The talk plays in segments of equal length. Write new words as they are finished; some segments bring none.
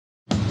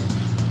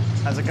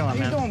How's it going,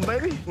 man? How you doing,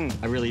 baby?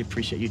 I really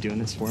appreciate you doing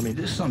this for me.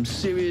 This is some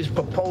serious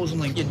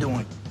proposing you're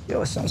doing.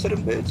 Yo, a sensitive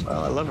bitch.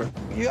 Well, I love her.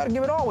 You gotta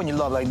give it all when you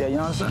love like that, you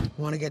know what I'm saying?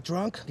 Want to get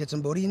drunk? Get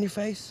some booty in your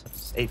face?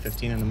 It's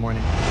 8:15 in the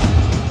morning.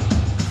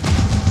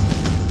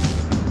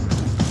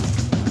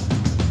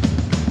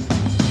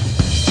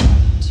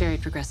 Very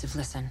progressive,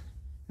 listen.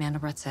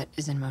 Mandelbrot set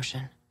is in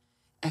motion.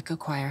 Echo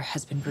choir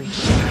has been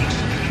breached.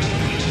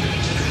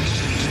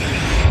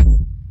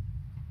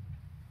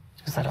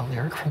 Is that a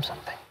lyric from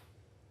something?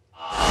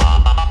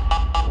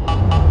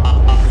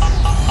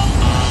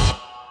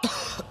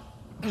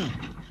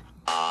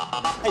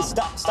 Hey,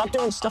 stop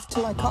doing stuff to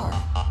my car.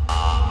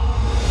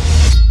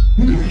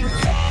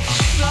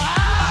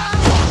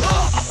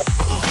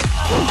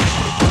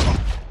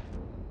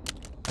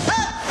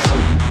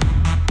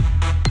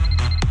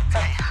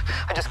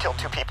 I just killed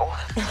 2 people.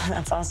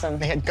 That's awesome.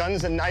 They had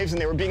guns and knives,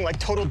 and they were being like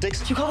total dicks.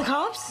 Did you call the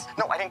cops?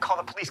 No, I didn't call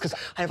the police because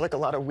I have like a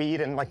lot of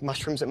weed and like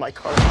mushrooms in my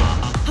car.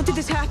 How did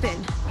this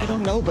happen? I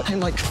don't know, but I'm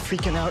like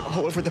freaking out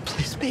all over the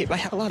place, babe. I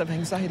have a lot of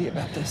anxiety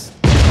about this.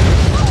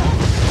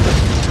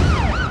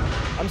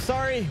 I'm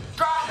sorry.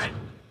 Drop it!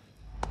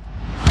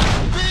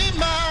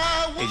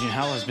 Agent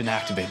Howell has been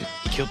activated.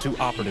 He killed 2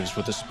 operatives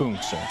with a spoon,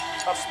 sir.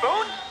 A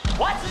spoon?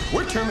 What?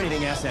 We're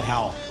terminating Asset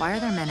Howell. Why are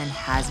there men in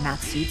hazmat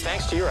suits?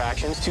 Thanks to your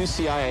actions, 2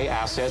 CIA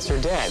assets are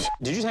dead.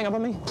 Did you just hang up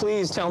on me?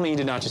 Please tell me you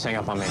did not just hang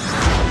up on me.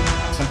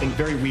 Something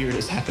very weird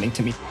is happening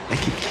to me. I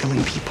keep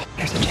killing people.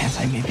 There's a chance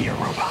I may be a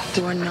robot.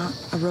 You are not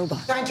a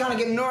robot. I ain't trying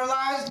to get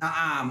neuralized.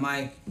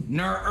 Mike.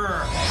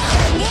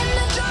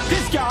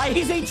 This guy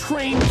is a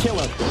trained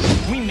killer.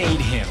 We made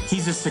him.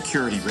 He's a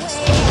security risk.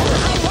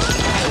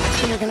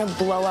 You're gonna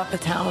blow up a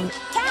town.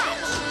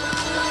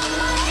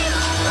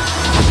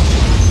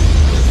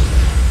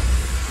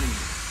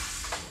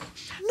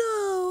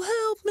 No,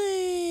 help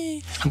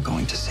me! I'm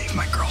going to save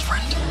my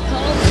girlfriend.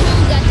 Whole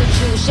crew got the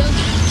juice, yo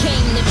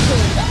came the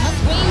truth. My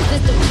screams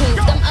is the truth,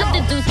 some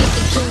other dudes get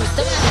the juice.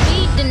 So I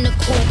speed in the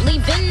court,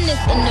 leaving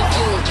this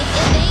interview.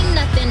 It ain't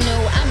nothing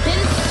new, I've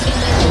been fucking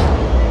with you.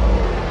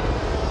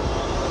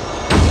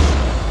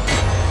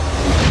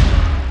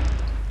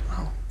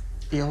 Oh,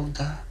 the old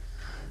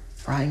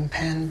frying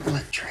pan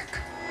bullet trick.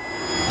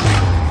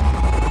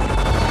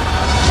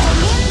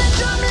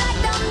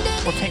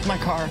 We'll take my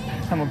car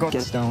and we'll go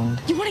get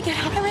stoned. You want to get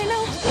high right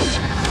now?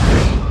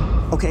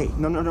 Okay,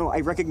 no.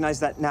 I recognize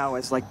that now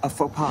as like a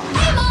faux pas.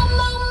 I'm on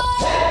my